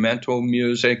instrumental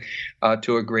music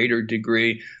to a greater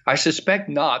degree. I suspect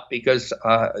not, because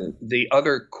the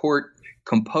other court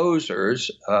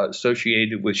composers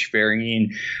associated with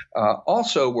Schwerin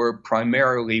also were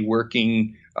primarily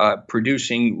working,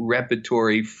 producing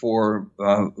repertory for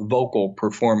vocal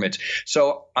performance.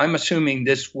 So I'm assuming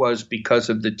this was because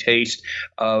of the taste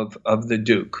of the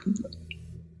Duke.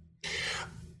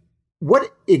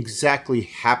 What exactly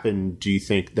happened, do you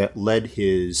think, that led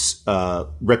his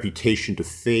reputation to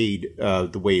fade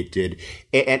the way it did?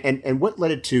 And what led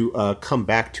it to come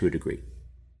back to a degree?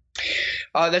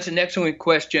 That's an excellent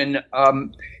question.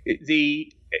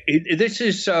 This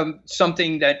is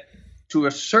something that, to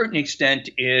a certain extent,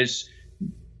 is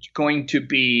going to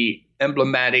be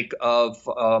emblematic of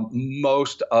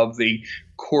most of the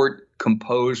court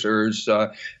composers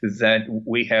that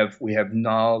we have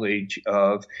knowledge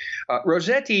of.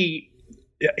 Rossetti,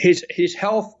 his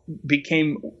health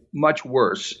became much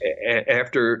worse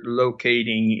after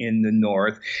locating in the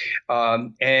north,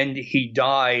 and he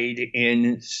died in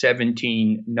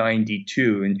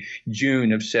 1792, in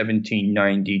June of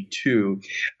 1792,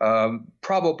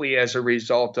 probably as a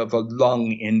result of a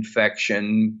lung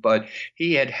infection, but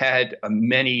he had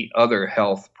many other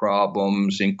health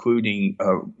problems, including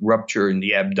a rupture in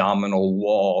the abdominal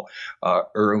wall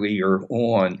earlier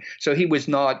on. So he was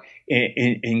not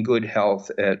in good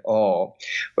health at all.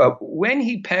 But when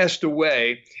he passed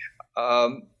away,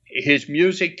 his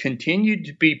music continued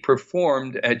to be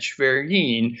performed at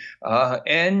Schwerin,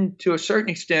 and to a certain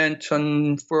extent,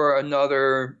 for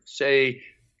another, say,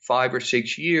 5 or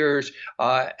 6 years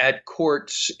at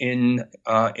courts in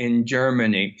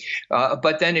Germany.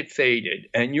 But then it faded.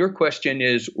 And your question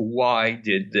is, why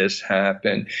did this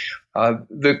happen? I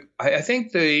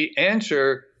think the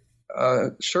answer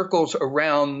circles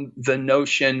around the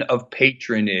notion of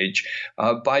patronage.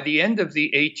 By the end of the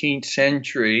 18th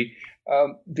century,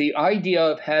 the idea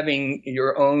of having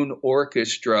your own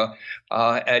orchestra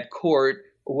at court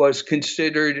was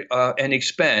considered an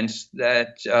expense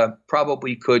that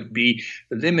probably could be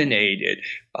eliminated.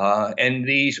 And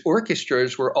these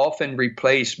orchestras were often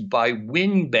replaced by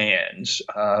wind bands,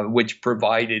 which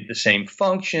provided the same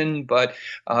function but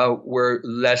were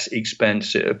less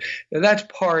expensive. That's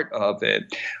part of it.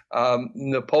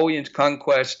 Napoleon's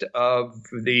conquest of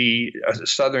the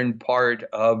southern part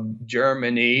of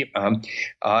Germany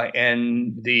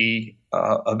and the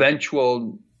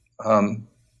eventual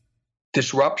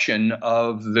disruption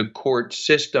of the court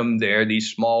system there,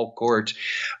 these small courts,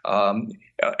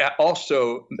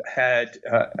 also had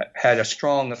a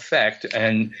strong effect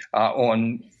and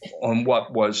on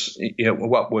what was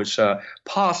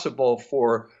possible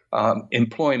for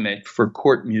employment for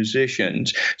court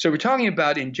musicians. So we're talking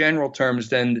about, in general terms,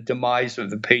 then, the demise of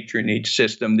the patronage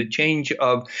system, the change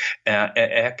of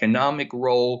economic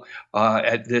role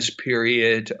at this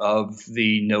period of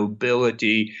the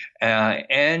nobility,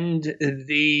 and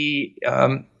the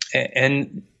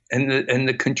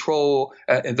control,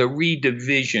 the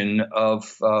redivision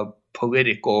of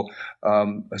political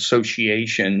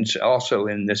associations also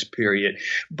in this period.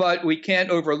 But we can't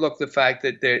overlook the fact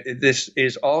that this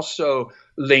is also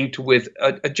linked with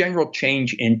a general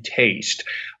change in taste,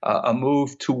 a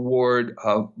move toward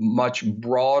a much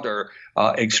broader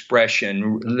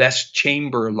expression, less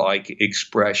chamber-like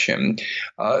expression,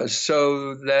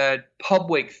 so that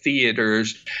public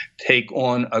theaters take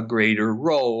on a greater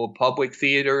role. Public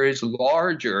theater is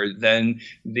larger than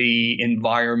the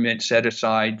environment set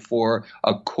aside for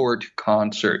a court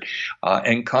concert,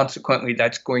 and consequently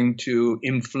that's going to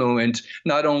influence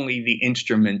not only the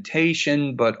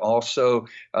instrumentation but also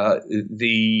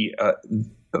the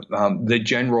the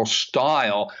general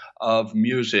style of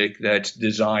music that's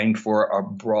designed for a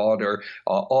broader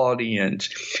audience.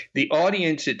 The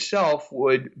audience itself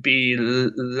would be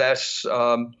less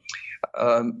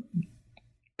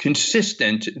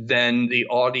consistent than the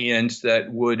audience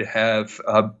that would have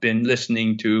been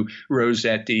listening to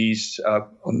Rossetti's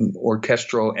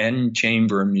orchestral and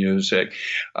chamber music.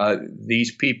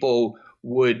 These people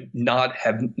would not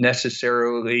have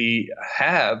necessarily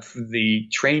have the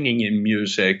training in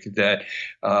music that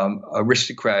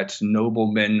aristocrats,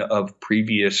 noblemen of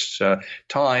previous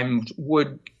times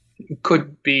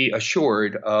could be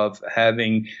assured of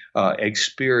having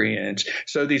experience.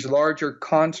 So these larger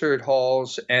concert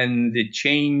halls and the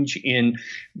change in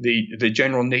the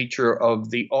general nature of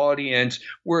the audience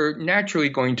were naturally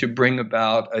going to bring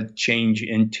about a change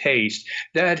in taste.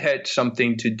 That had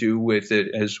something to do with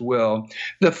it as well.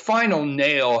 The final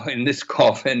nail in this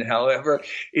coffin, however,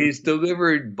 is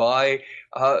delivered by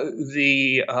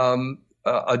the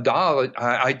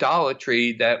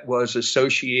idolatry that was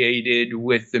associated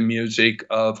with the music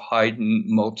of Haydn,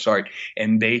 Mozart,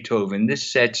 and Beethoven.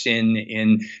 This sets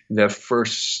in the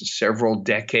first several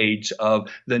decades of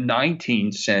the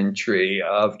 19th century,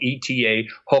 of E.T.A.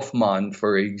 Hoffmann,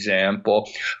 for example,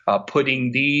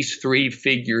 putting these three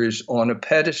figures on a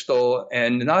pedestal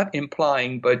and not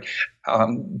implying, but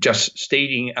just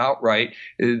stating outright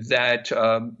that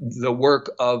the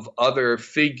work of other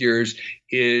figures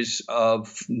is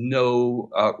of no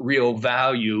real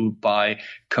value by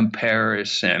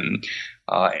comparison.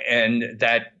 And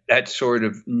that sort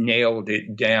of nailed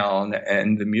it down.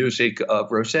 And the music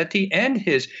of Rossetti and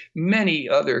his many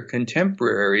other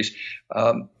contemporaries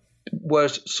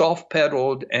was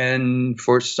soft-pedaled and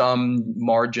for some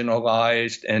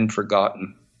marginalized and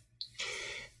forgotten.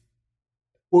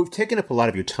 Well, we've taken up a lot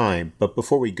of your time, but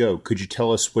before we go, could you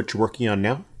tell us what you're working on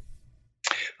now?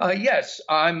 Yes,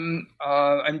 I'm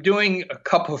doing a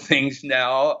couple of things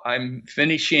now. I'm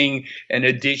finishing an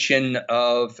edition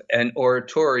of an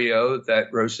oratorio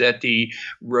that Rossetti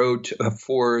wrote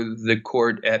for the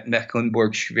court at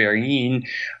Mecklenburg-Schwerin,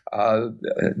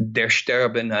 Der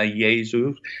Sterbende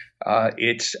Jesus. I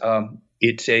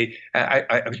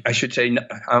should say,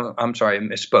 I'm sorry, I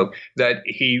misspoke, that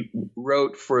he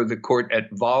wrote for the court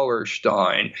at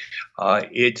Wallerstein.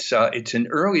 It's an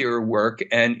earlier work,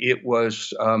 and it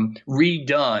was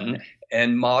redone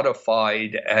and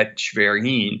modified at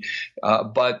Schwerin.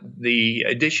 But the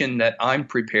edition that I'm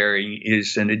preparing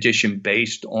is an edition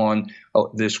based on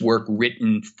this work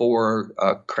written for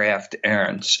Kraft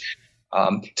Ernst.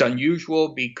 It's unusual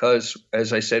because,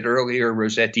 as I said earlier,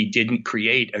 Rossetti didn't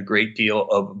create a great deal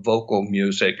of vocal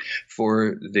music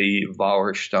for the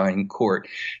Wallerstein court.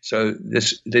 So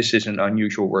this is an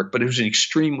unusual work, but it was an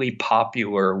extremely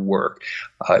popular work,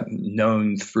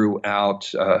 known throughout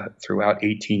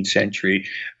 18th century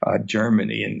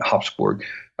Germany and Habsburg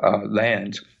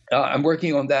lands. I'm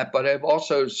working on that, but I've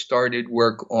also started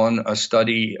work on a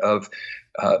study of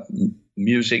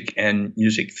music and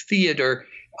music theater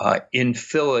in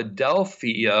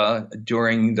Philadelphia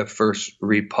during the First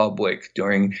Republic,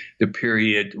 during the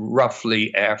period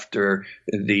roughly after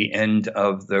the end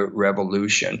of the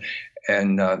Revolution.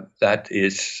 And that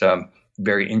is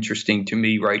very interesting to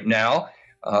me right now,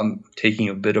 taking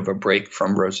a bit of a break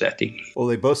from Rossetti. Well,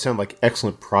 they both sound like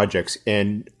excellent projects,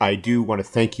 and I do want to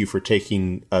thank you for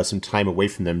taking some time away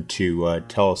from them to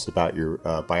tell us about your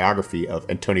biography of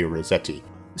Antonio Rossetti.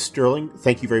 Sterling,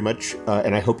 thank you very much,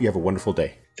 and I hope you have a wonderful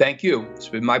day. Thank you. It's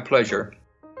been my pleasure.